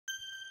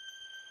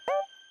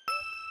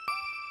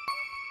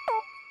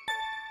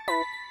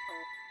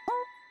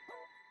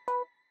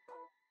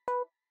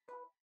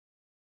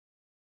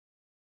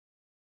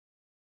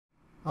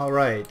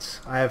Alright,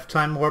 I have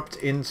time warped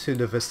into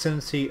the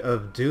vicinity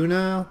of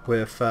Duna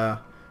with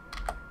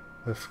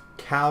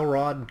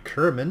Calrod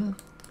Kerman,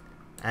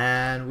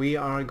 and we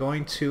are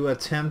going to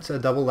attempt a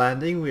double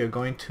landing. We are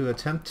going to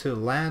attempt to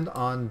land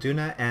on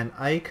Duna and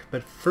Ike,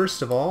 but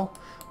first of all,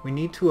 we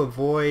need to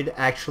avoid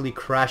actually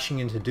crashing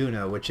into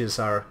Duna, which is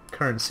our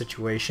current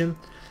situation,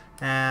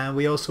 and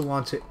we also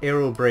want to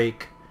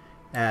aerobrake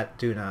at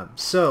Duna.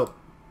 So,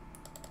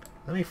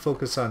 let me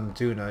focus on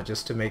Duna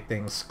just to make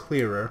things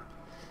clearer,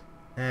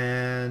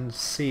 and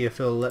see if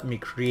it'll let me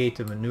create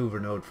a maneuver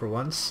node for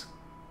once.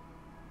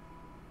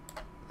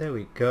 There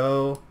we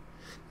go.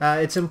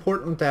 It's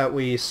important that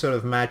we sort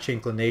of match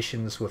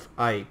inclinations with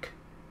Ike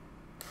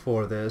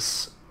for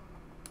this.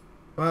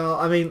 Well,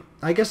 I mean,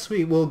 I guess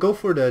we will go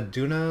for the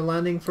Duna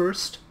landing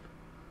first.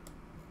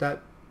 I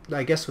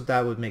guess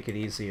that would make it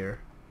easier.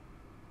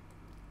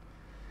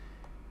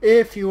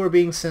 If you were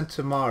being sent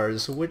to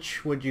Mars,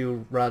 which would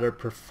you rather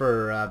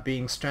prefer?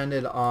 Being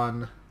stranded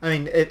on...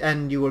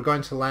 and you were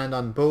going to land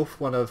on both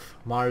one of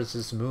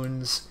Mars's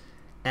moons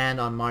and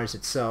on Mars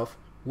itself.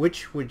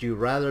 Which would you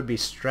rather be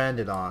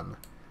stranded on?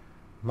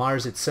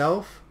 Mars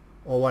itself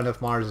or one of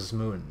Mars's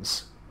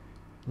moons?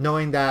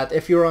 Knowing that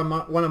if you were on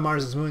one of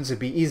Mars's moons, it'd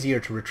be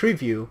easier to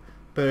retrieve you,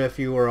 but if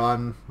you were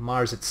on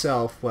Mars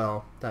itself,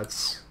 well,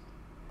 that's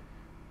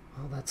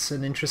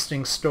an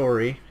interesting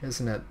story,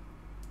 isn't it?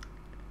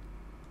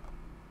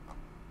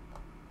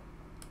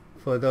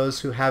 For those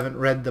who haven't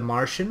read The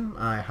Martian,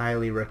 I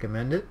highly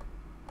recommend it.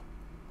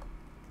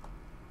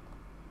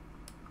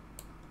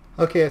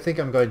 Okay, I think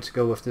I'm going to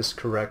go with this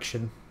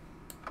correction.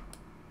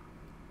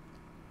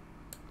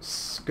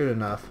 It's good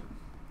enough.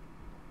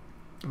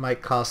 It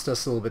might cost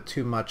us a little bit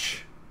too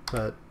much,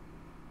 but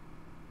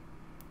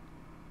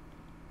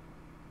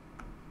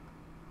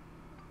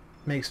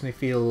makes me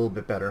feel a little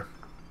bit better.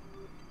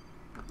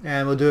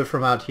 And we'll do it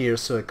from out here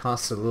so it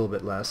costs a little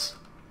bit less.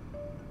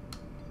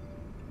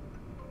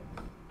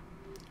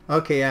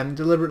 Okay, I'm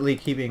deliberately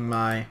keeping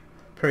my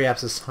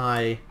periapsis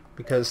high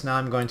because now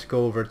I'm going to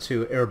go over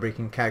to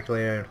aerobraking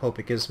calculator and hope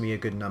it gives me a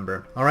good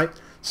number. Alright,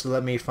 so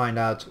let me find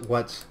out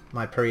what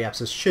my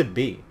periapsis should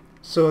be.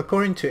 So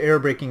according to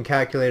aerobraking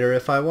calculator,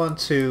 if I want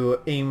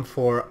to aim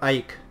for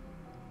Ike,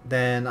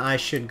 then I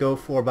should go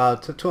for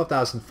about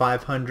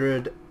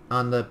 12,500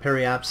 on the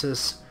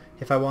periapsis.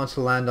 If I want to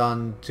land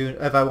on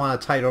Duna, if I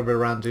want a tight orbit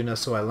around Duna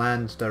so I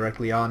land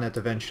directly on it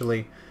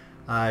eventually,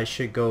 I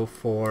should go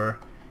for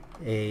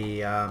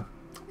a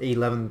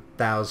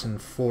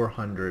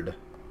 11,400.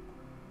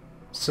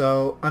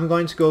 So I'm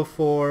going to go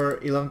for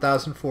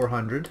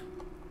 11,400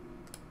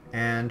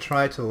 and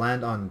try to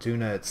land on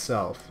Duna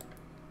itself.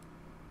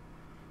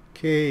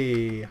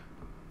 Okay,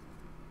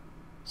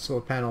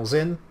 solar panels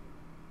in.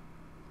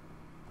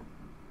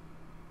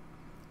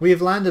 We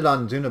have landed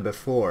on Duna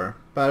before,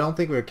 but I don't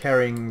think we're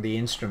carrying the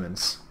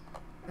instruments.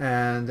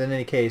 And in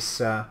any case,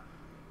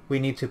 we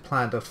need to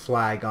plant a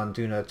flag on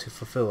Duna to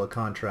fulfill a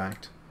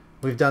contract.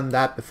 We've done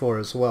that before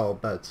as well,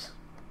 but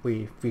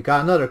we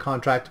got another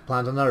contract to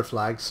plant another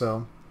flag,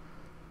 so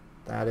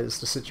that is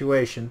the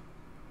situation.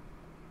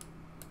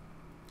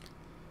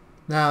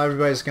 Now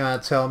everybody's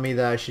gonna tell me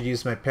that I should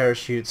use my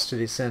parachutes to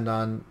descend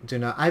on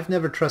Duna. I've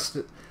never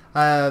trusted...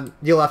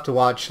 you'll have to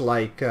watch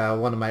like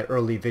one of my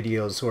early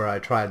videos where I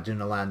tried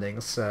Duna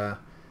landings,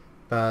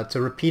 but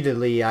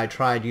repeatedly I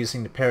tried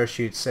using the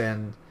parachutes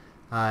and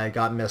I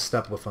got messed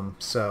up with them,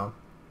 so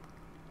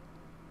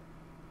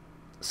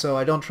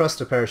I don't trust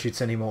the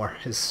parachutes anymore,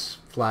 is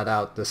flat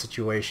out the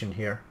situation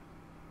here.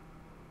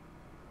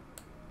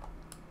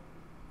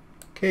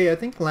 Okay, I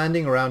think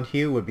landing around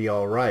here would be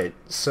alright,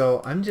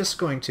 so I'm just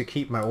going to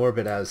keep my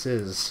orbit as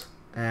is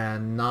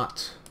and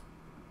not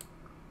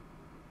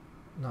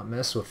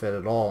mess with it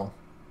at all.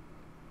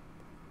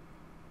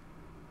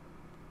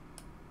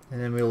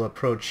 And then we'll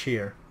approach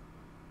here.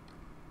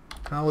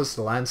 How is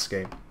the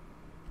landscape?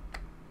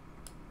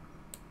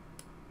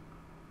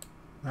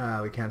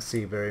 We can't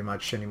see very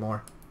much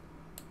anymore.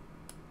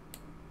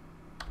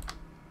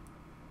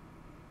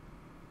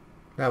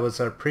 That was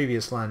our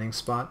previous landing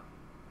spot.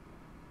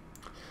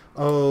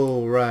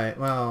 Oh, right.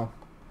 Well,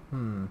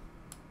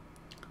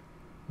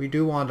 we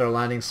do want our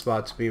landing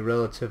spot to be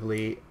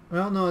relatively...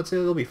 Well, no,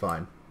 it'll be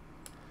fine.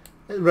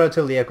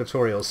 Relatively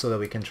equatorial so that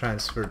we can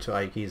transfer to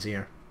Ike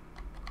easier.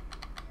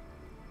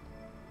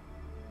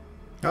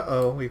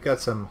 Uh-oh, we've got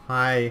some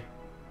high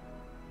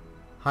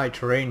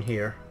terrain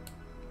here.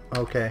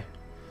 Okay.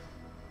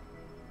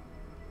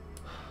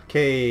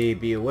 Okay,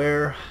 be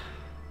aware.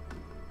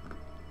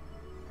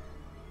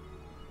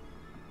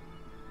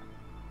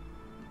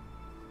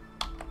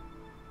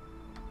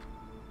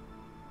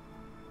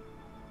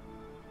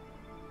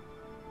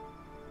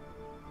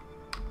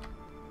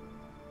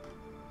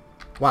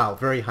 Wow,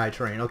 very high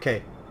terrain.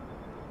 Okay.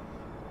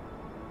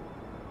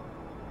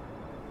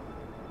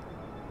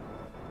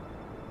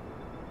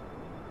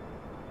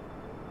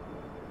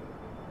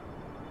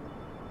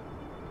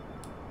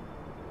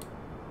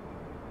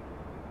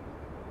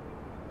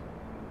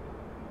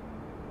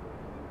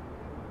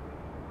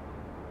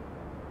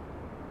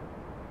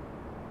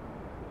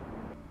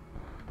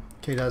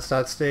 Okay, that's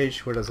that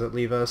stage. Where does it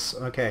leave us?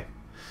 Okay.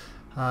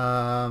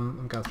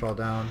 I'm gonna throttle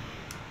down.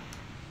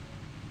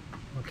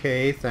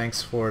 Okay,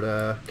 thanks for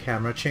the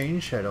camera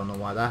change. I don't know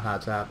why that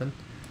had to happen.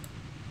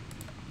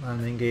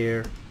 Landing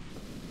gear.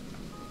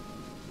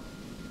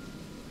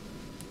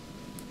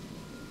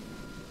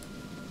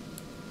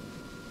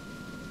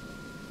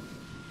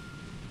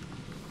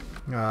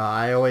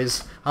 I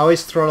always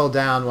throttle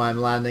down when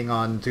I'm landing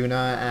on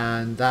Duna,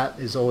 and that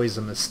is always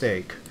a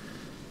mistake.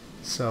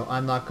 So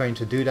I'm not going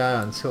to do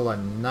that until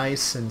I'm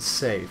nice and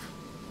safe.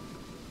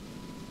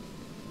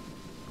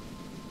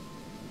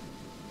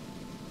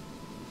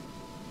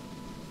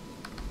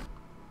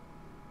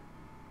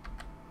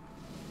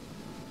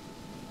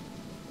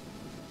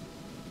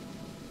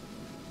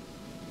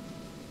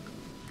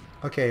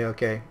 Okay,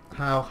 okay.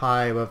 How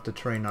high above the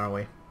terrain are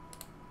we?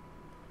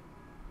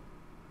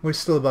 We're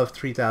still above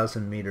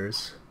 3,000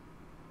 meters.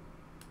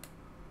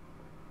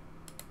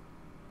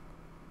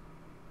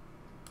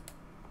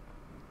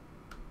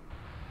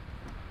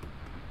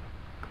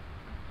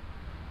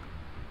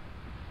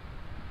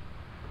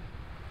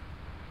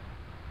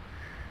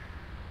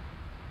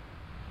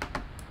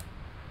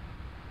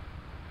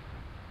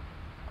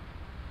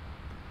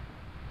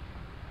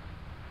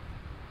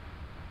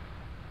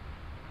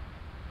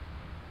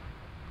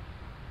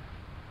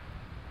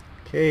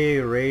 Okay,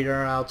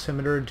 radar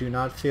altimeter, do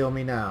not fail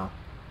me now.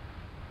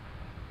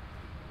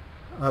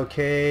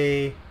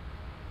 Okay,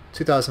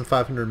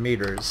 2,500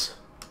 meters.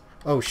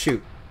 Oh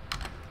shoot,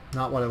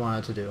 not what I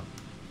wanted to do.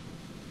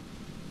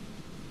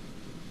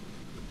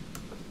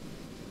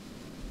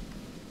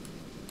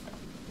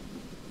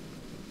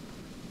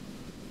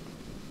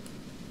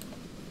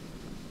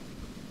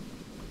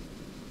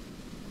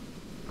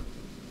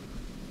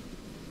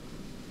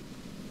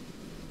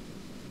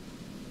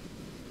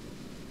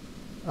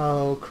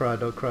 Oh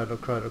crud, oh crud, oh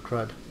crud, oh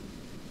crud.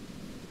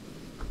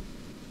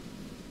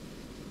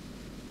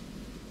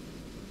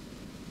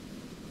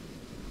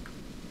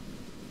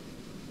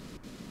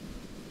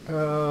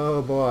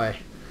 Oh boy.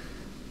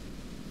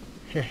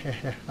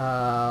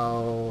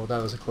 Oh,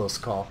 that was a close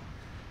call.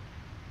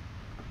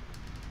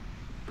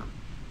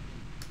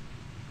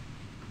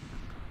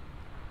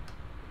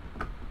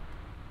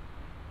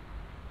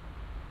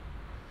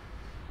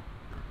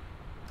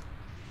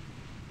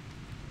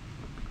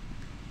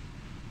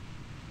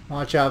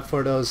 Watch out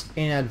for those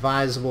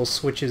inadvisable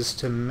switches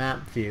to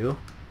map view.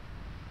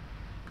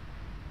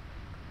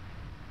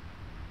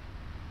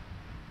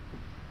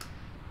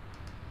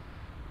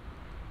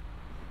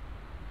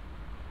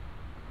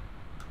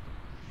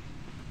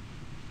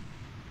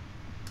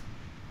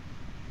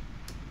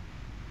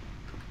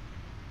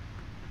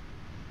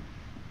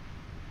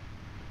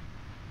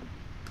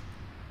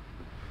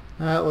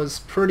 That was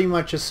pretty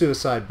much a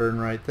suicide burn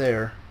right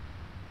there.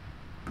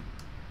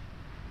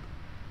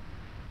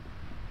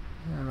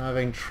 I'm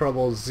having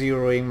trouble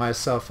zeroing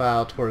myself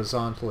out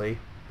horizontally,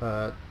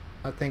 but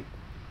I think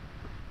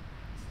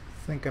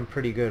I'm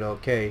pretty good.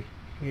 Okay,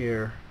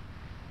 here,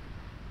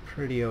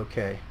 pretty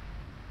okay.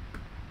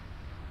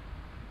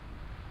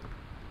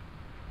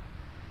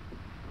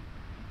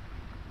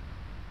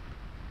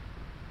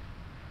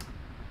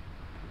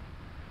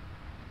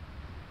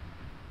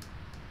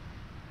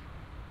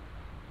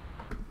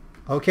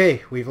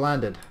 Okay, we've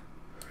landed.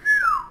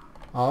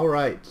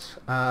 Alright.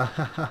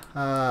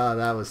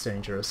 That was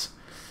dangerous.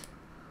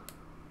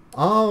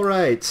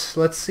 Alright,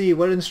 let's see,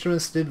 what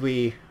instruments did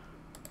we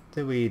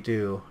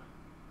do?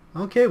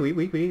 Okay, we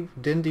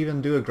didn't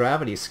even do a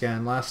gravity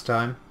scan last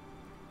time.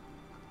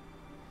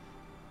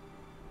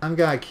 I'm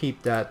gonna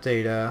keep that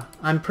data.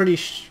 I'm pretty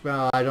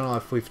well, I don't know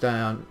if we've done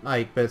it on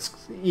Ike, but it's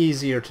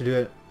easier to do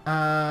it.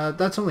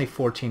 That's only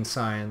 14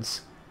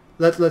 science.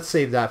 Let's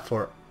save that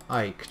for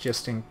Ike,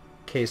 just in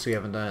case we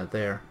haven't done it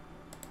there.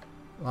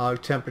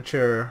 Log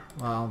temperature,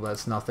 well,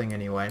 that's nothing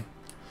anyway.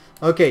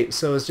 Okay,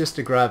 so it's just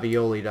a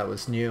gravioli that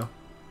was new.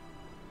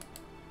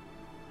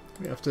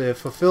 We have to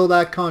fulfill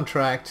that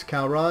contract,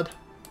 Calrod.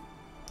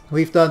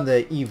 We've done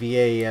the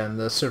EVA and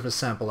the surface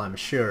sample, I'm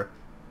sure.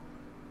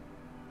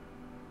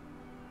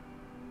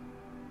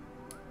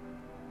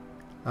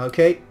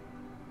 Okay,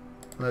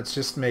 let's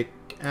just make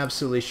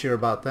absolutely sure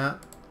about that.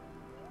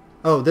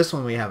 Oh, this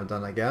one we haven't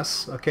done, I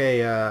guess.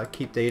 Okay,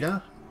 keep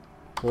data.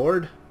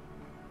 Board.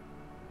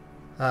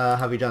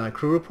 Have we done a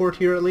crew report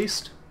here at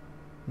least?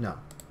 No.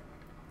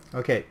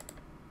 Okay.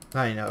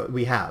 I know,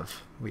 we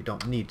have. We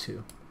don't need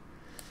to.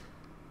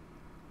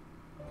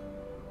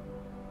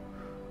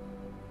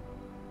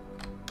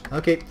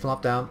 Okay,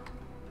 flop down.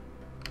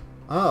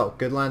 Oh,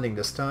 good landing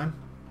this time.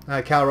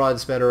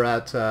 Calrod's better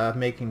at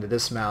making the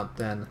dismount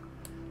than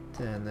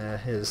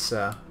his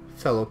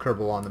fellow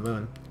Kerbal on the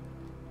moon.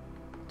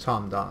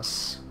 Tom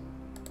Doss.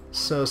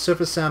 So,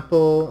 surface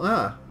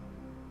sample...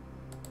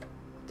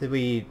 Did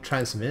we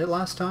transmit it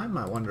last time?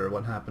 I wonder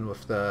what happened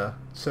with the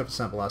surface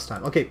sample last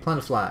time. Okay, plant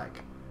a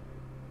flag.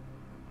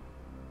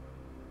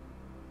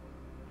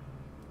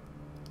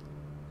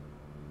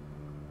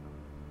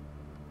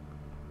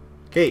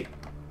 Okay.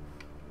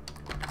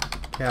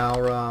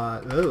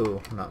 Calrod... Oh,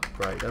 not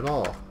right at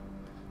all.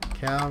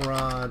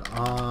 Calrod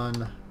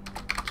on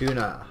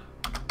Duna.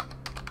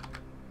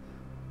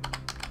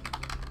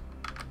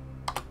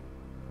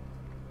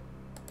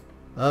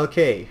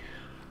 Okay.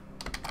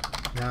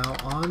 Now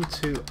on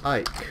to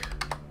Ike.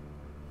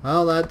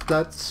 Well,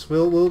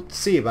 we'll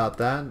see about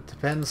that.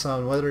 Depends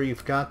on whether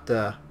you've got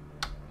the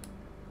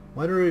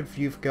if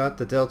you've got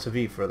the Delta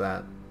V for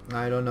that.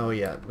 I don't know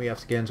yet. We have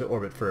to get into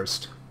orbit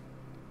first.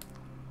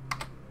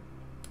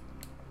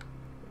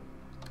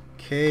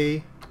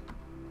 Okay.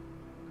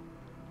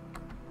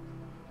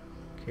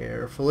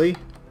 Carefully.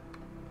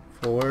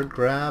 Forward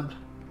grab.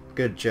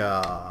 Good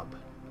job.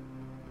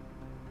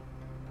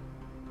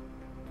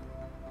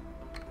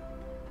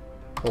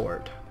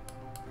 Forward.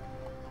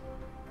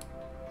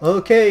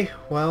 Okay,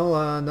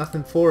 well,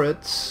 nothing for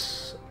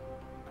it.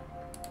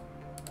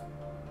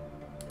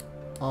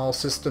 All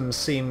systems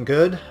seem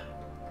good.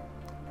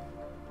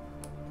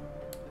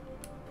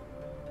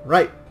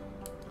 Right.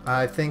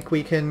 I think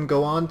we can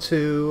go on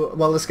to...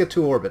 Well, let's get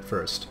to orbit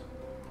first.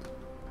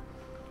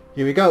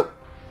 Here we go.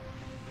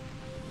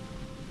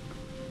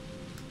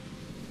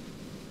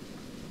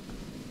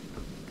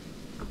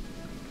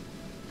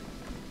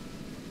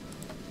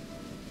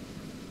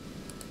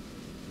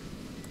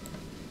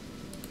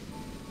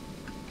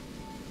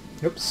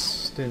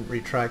 Oops, didn't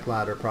retract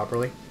ladder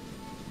properly.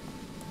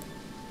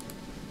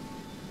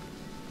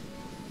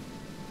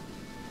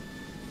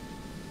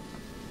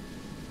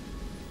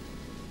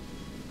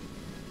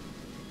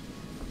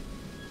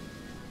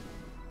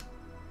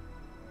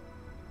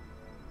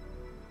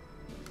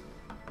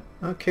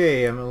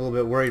 Okay, I'm a little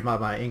bit worried about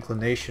my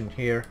inclination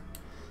here.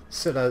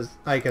 Set as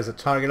Ike as a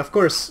target. Of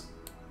course,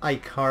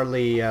 Ike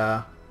hardly...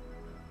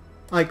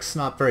 Ike's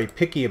not very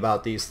picky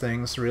about these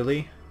things,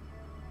 really.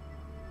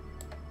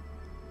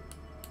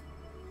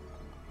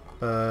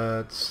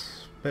 But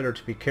better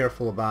to be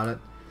careful about it.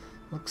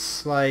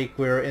 Looks like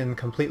we're in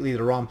completely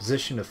the wrong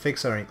position to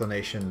fix our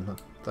inclination,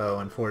 though,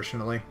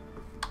 unfortunately.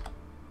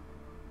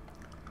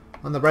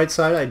 On the bright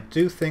side, I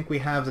do think we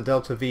have the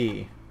Delta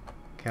V,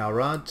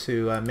 Calrod,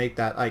 to make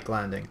that Ike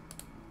landing.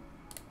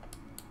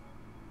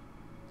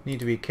 Need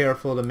to be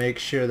careful to make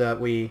sure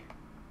that we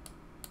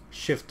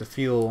shift the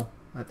fuel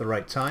at the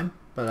right time,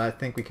 but I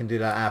think we can do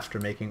that after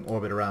making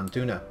orbit around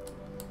Duna.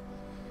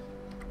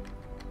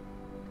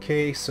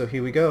 Okay, so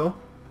here we go.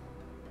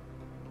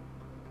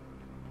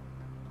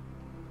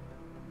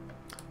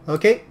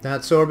 Okay,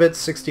 that's orbit,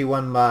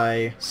 61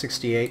 by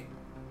 68.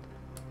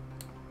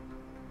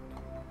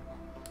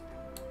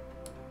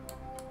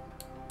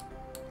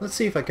 Let's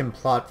see if I can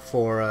plot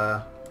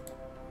for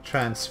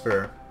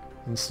transfer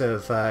instead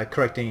of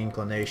correcting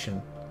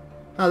inclination.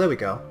 Oh, there we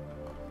go.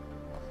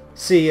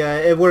 See,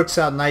 it works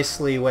out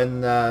nicely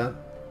when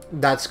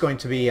that's going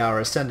to be our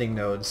ascending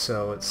node,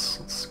 so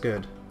it's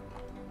good.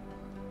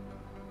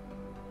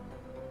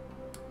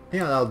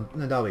 Yeah,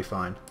 that'll be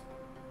fine.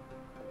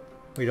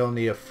 We don't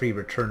need a free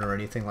return or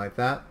anything like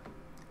that.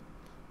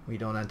 We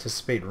don't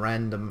anticipate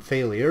random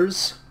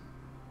failures.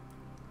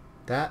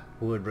 That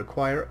would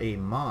require a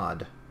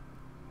mod.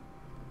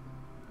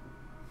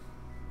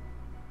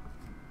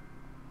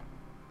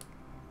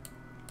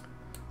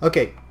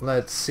 Okay,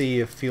 let's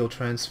see if fuel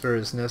transfer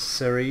is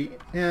necessary.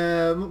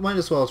 Yeah, might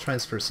as well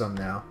transfer some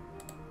now.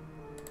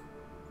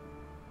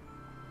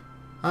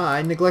 Ah,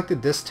 I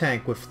neglected this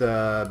tank with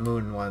the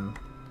moon one.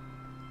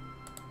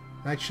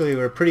 Actually,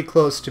 we're pretty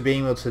close to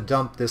being able to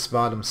dump this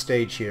bottom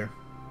stage here.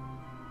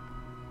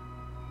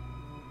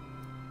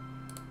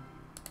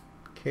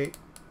 Okay.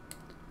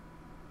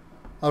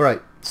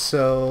 Alright,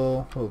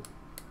 so we'll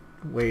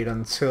wait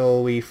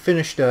until we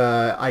finish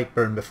the Ike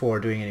burn before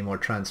doing any more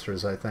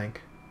transfers, I think.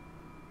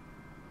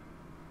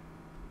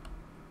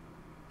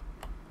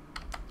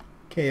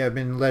 Okay, I've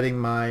been letting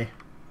my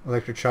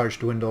electric charge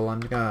dwindle. I'm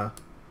gonna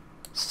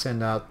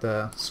send out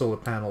the solar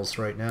panels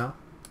right now.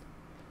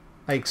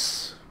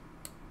 Ike's...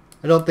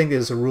 I don't think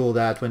there's a rule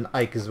that when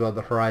Ike is above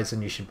the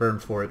horizon you should burn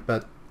for it,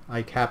 but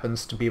Ike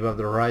happens to be above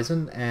the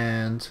horizon,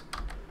 and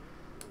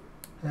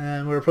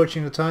we're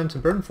approaching the time to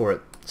burn for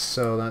it.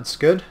 So that's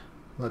good.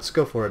 Let's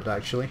go for it,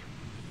 actually.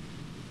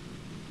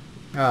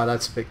 Ah,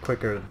 that's a bit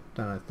quicker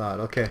than I thought.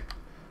 Okay,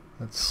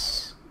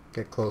 let's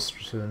get closer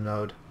to the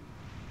node.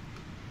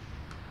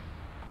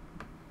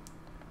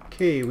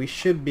 Okay, we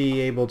should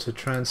be able to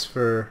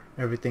transfer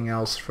everything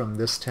else from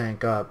this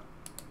tank up.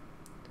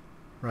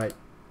 Right.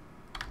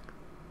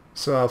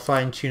 So I'll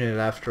fine-tune it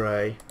after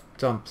I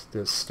dump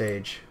this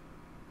stage.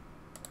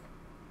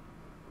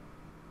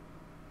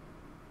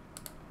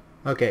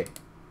 Okay.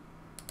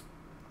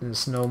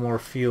 There's no more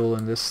fuel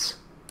in this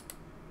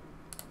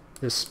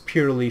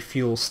purely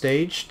fuel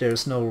stage.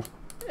 There's no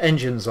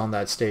engines on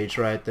that stage,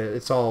 right?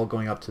 It's all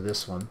going up to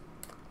this one.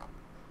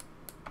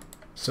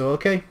 So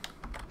okay.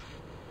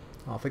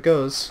 Off it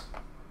goes.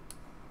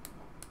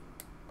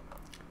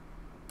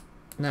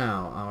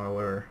 Now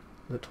our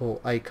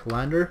little Ike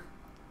lander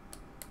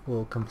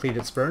will complete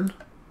its burn.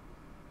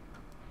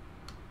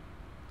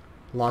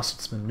 Lost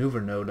its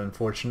maneuver node,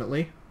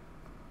 unfortunately.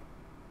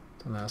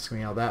 Don't ask me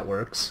how that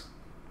works.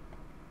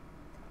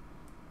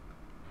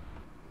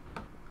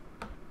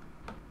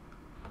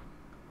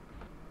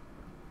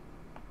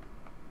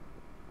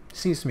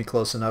 Seems to be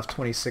close enough,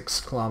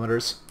 26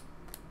 kilometers.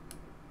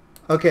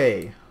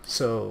 Okay,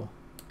 so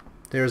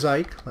there's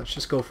Ike. Let's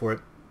just go for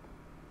it.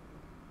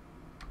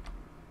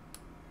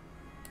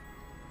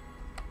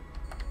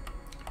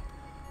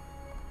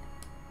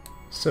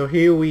 So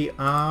here we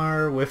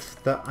are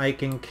with the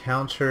Ike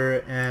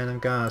encounter, and I'm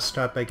gonna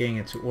start by getting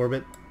into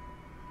orbit.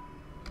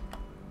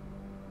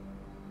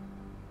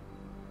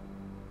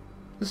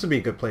 This would be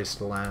a good place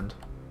to land.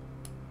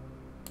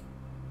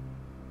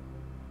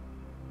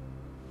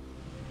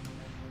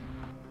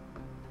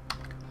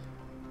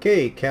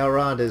 Okay,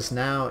 Calrod is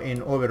now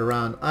in orbit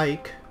around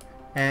Ike,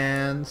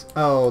 and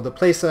oh, the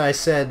place that I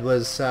said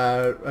was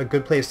a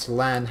good place to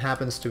land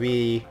happens to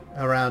be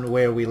around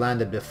where we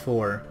landed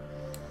before.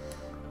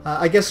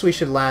 I guess we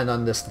should land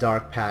on this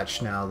dark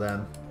patch now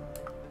then.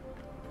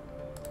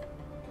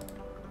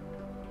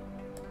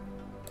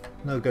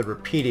 No good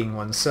repeating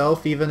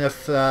oneself, even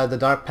if the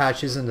dark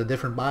patch is in a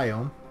different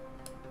biome.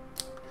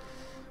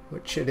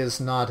 Which it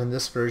is not in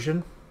this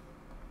version.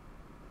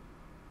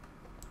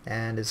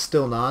 And it's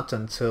still not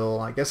until,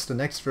 I guess the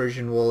next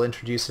version will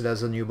introduce it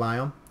as a new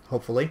biome,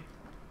 hopefully.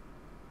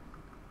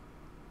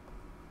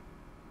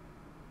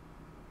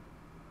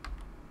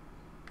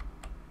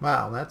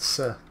 Wow, that's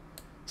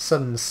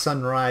sudden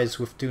sunrise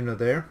with Duna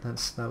there.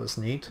 That was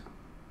neat.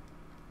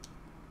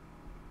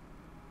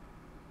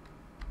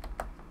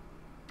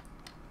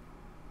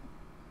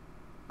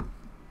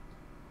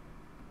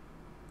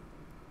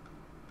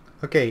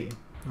 Okay,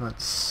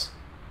 let's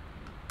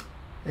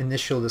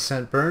initial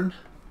descent burn.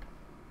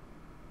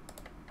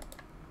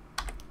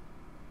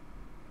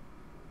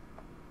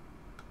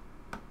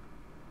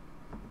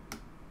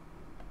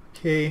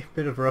 Okay,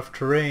 bit of rough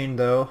terrain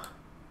though.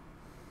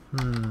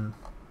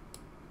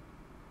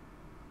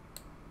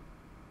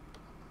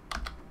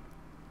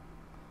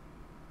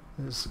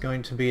 This is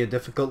going to be a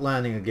difficult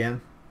landing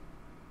again.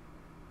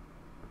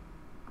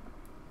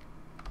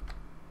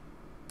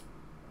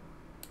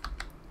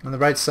 On the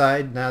right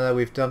side, now that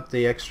we've dumped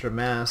the extra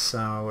mass,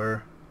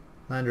 our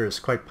lander is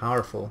quite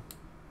powerful.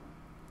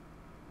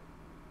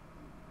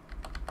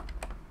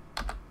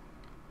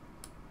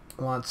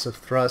 Lots of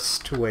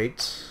thrust to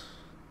weight.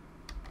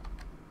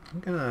 I'm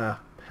gonna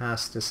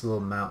pass this little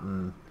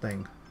mountain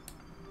thing.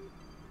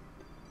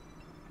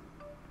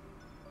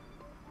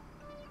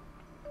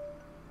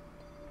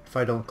 If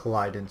I don't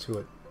collide into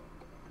it.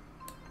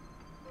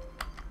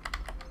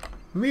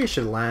 Maybe I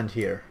should land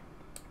here.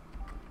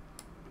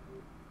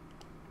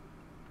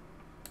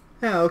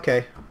 Yeah,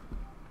 okay.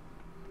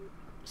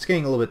 It's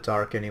getting a little bit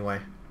dark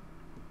anyway.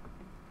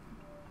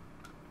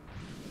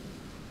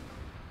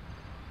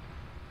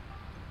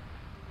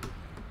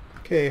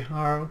 Okay,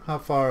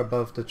 how far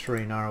above the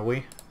terrain are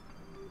we?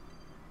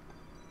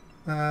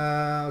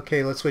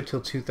 Okay, let's wait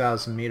till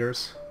 2,000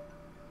 meters.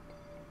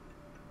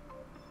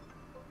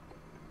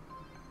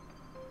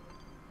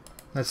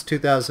 That's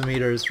 2,000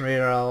 meters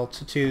radar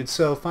altitude,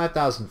 so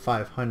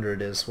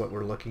 5,500 is what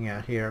we're looking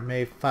at here.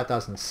 Maybe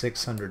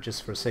 5,600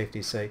 just for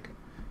safety's sake.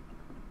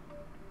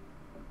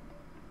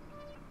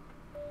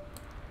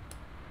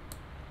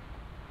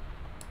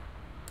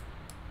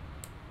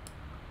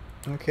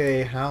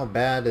 Okay, how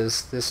bad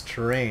is this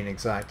terrain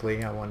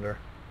exactly, I wonder?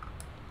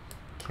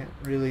 Can't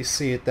really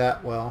see it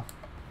that well.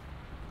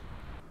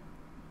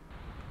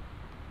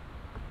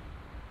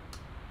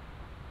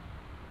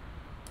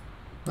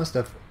 Must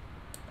have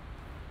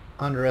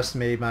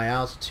underestimated my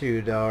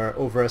altitude or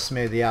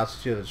overestimated the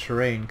altitude of the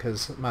terrain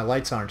because my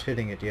lights aren't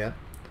hitting it yet.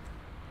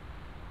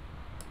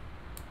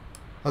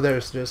 Oh,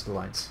 there's the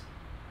lights.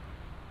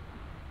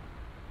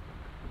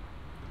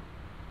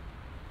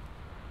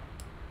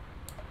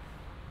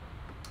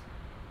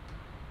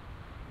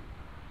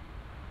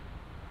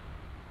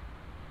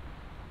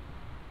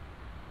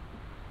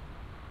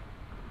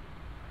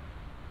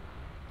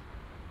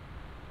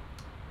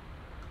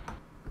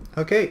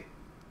 Okay,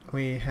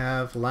 we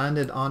have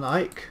landed on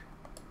Ike.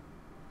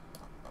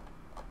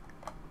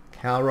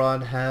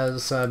 Calrod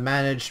has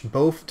managed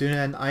both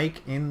Duna and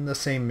Ike in the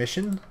same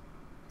mission.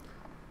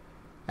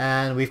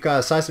 And we've got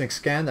a seismic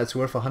scan that's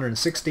worth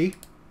 160.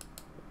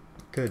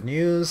 Good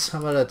news. How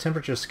about a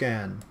temperature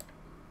scan?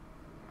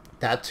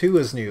 That too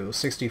is new,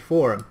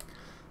 64.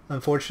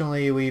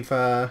 Unfortunately, we've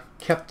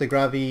kept the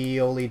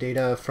gravioli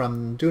data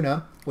from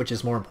Duna, which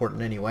is more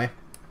important anyway.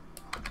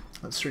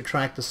 Let's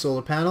retract the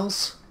solar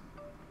panels.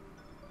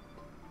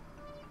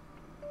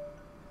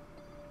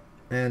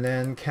 And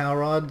then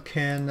Calrod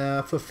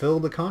can fulfill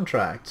the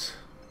contract.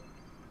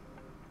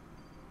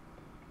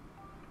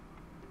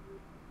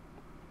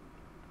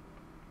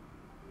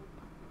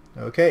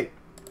 Okay.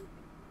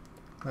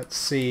 Let's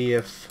see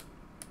if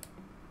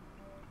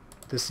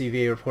this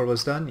EVA report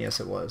was done.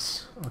 Yes, it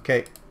was.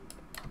 Okay.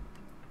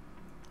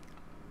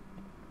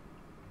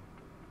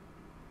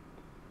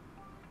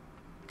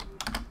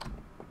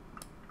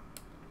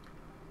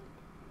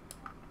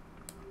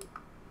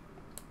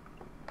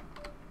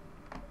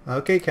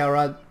 Okay,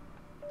 Calrod.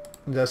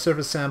 The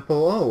surface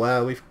sample. Oh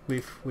wow, we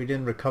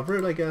didn't recover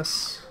it, I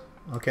guess.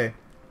 Okay.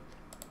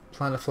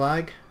 Plant a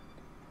flag.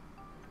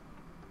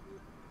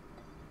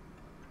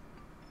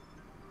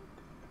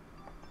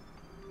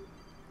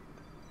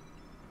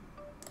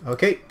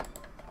 Okay.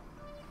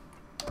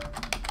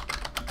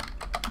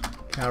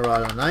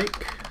 Carrot on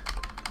Ike.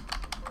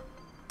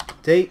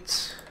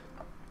 Date.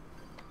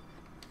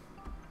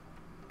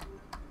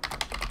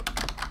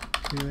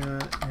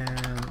 Duna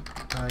and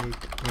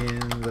Ike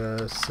in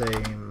the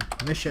same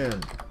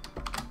mission.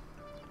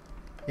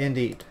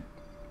 Indeed.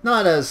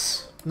 Not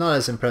as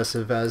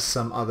impressive as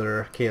some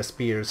other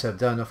KSPers have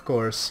done, of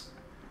course,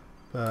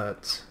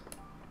 but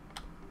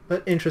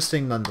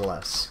interesting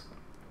nonetheless.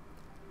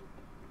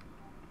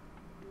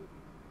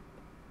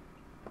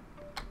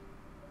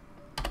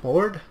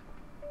 Board?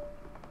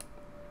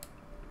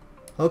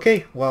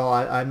 Okay, well,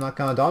 I'm not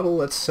gonna dawdle.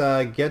 Let's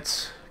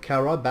get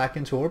Kerbal back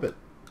into orbit.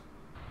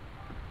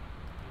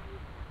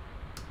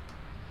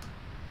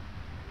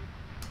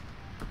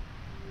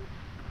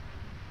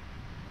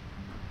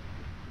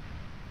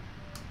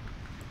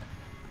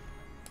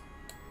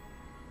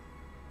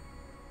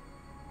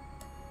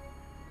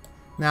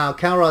 Now,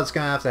 Kelrod's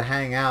going to have to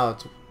hang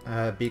out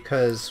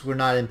because we're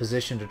not in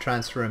position to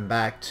transfer him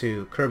back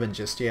to Kerbal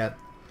just yet.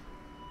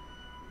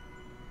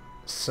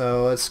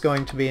 So it's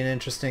going to be an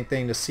interesting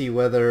thing to see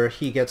whether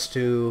he gets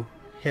to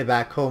head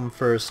back home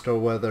first or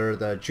whether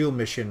the Joule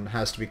mission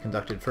has to be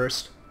conducted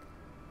first.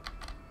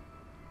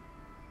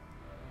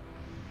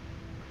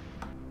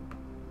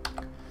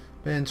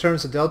 But in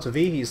terms of Delta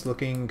V, he's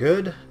looking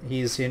good.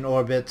 He's in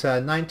orbit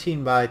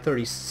 19 by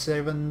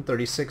 37,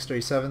 36,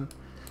 37.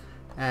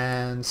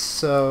 And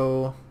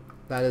so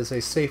that is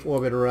a safe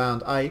orbit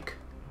around Ike.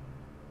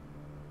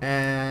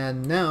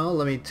 And now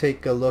let me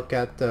take a look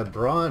at the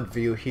broad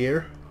view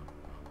here.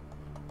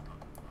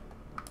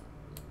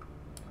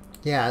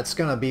 Yeah, it's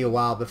gonna be a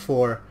while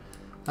before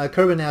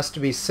Kerbal has to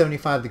be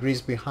 75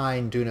 degrees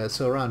behind Duna,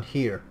 so around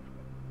here.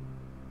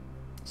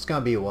 It's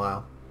gonna be a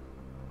while.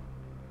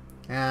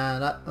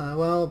 And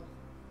well,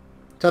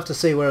 tough to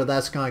say whether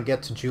that's gonna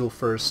get to Joule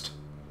first,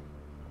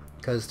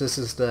 because this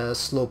is the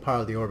slow part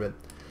of the orbit.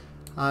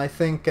 I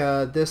think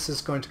this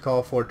is going to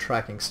call for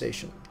tracking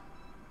station.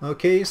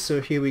 Okay,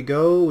 so here we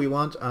go. We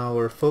want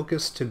our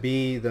focus to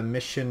be the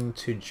mission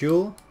to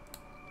Joule.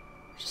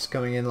 Just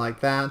coming in like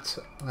that,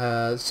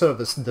 sort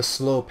of the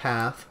slow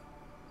path.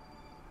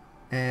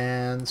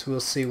 And we'll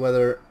see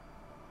whether...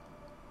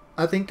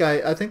 I think the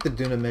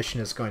Duna mission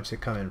is going to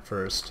come in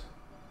first.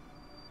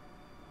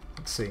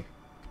 Let's see.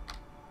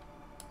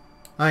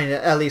 I mean,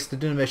 at least the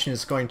Duna mission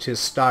is going to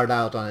start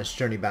out on its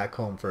journey back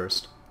home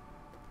first.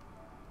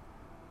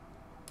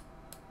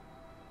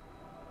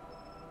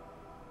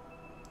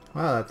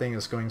 Wow, that thing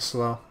is going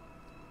slow.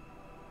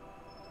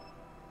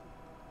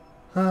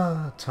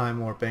 Ah,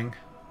 time warping.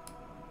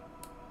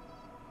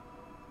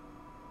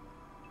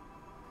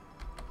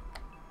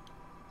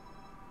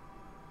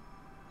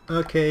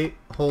 Okay,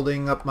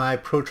 holding up my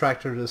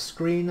protractor to the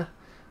screen.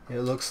 It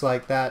looks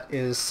like that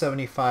is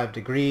 75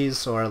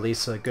 degrees, or at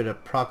least a good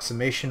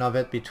approximation of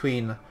it,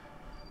 between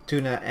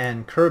Duna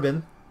and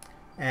Kerbal.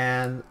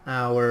 And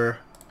our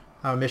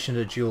mission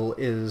to Joule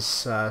is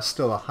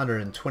still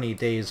 120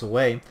 days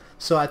away.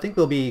 So I think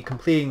we'll be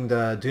completing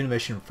the Duna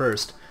mission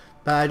first,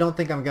 but I don't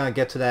think I'm going to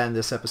get to that in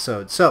this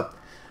episode. So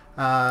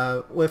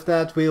with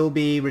that, we'll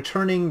be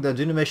returning the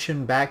Duna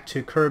mission back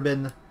to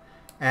Kerbal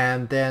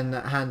and then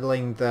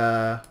handling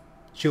the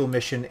Joule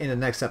mission in the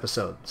next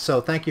episode.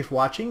 So thank you for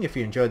watching. If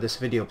you enjoyed this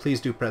video, please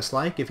do press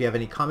like. If you have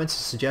any comments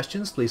or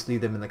suggestions, please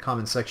leave them in the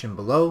comment section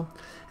below,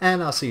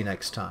 and I'll see you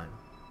next time.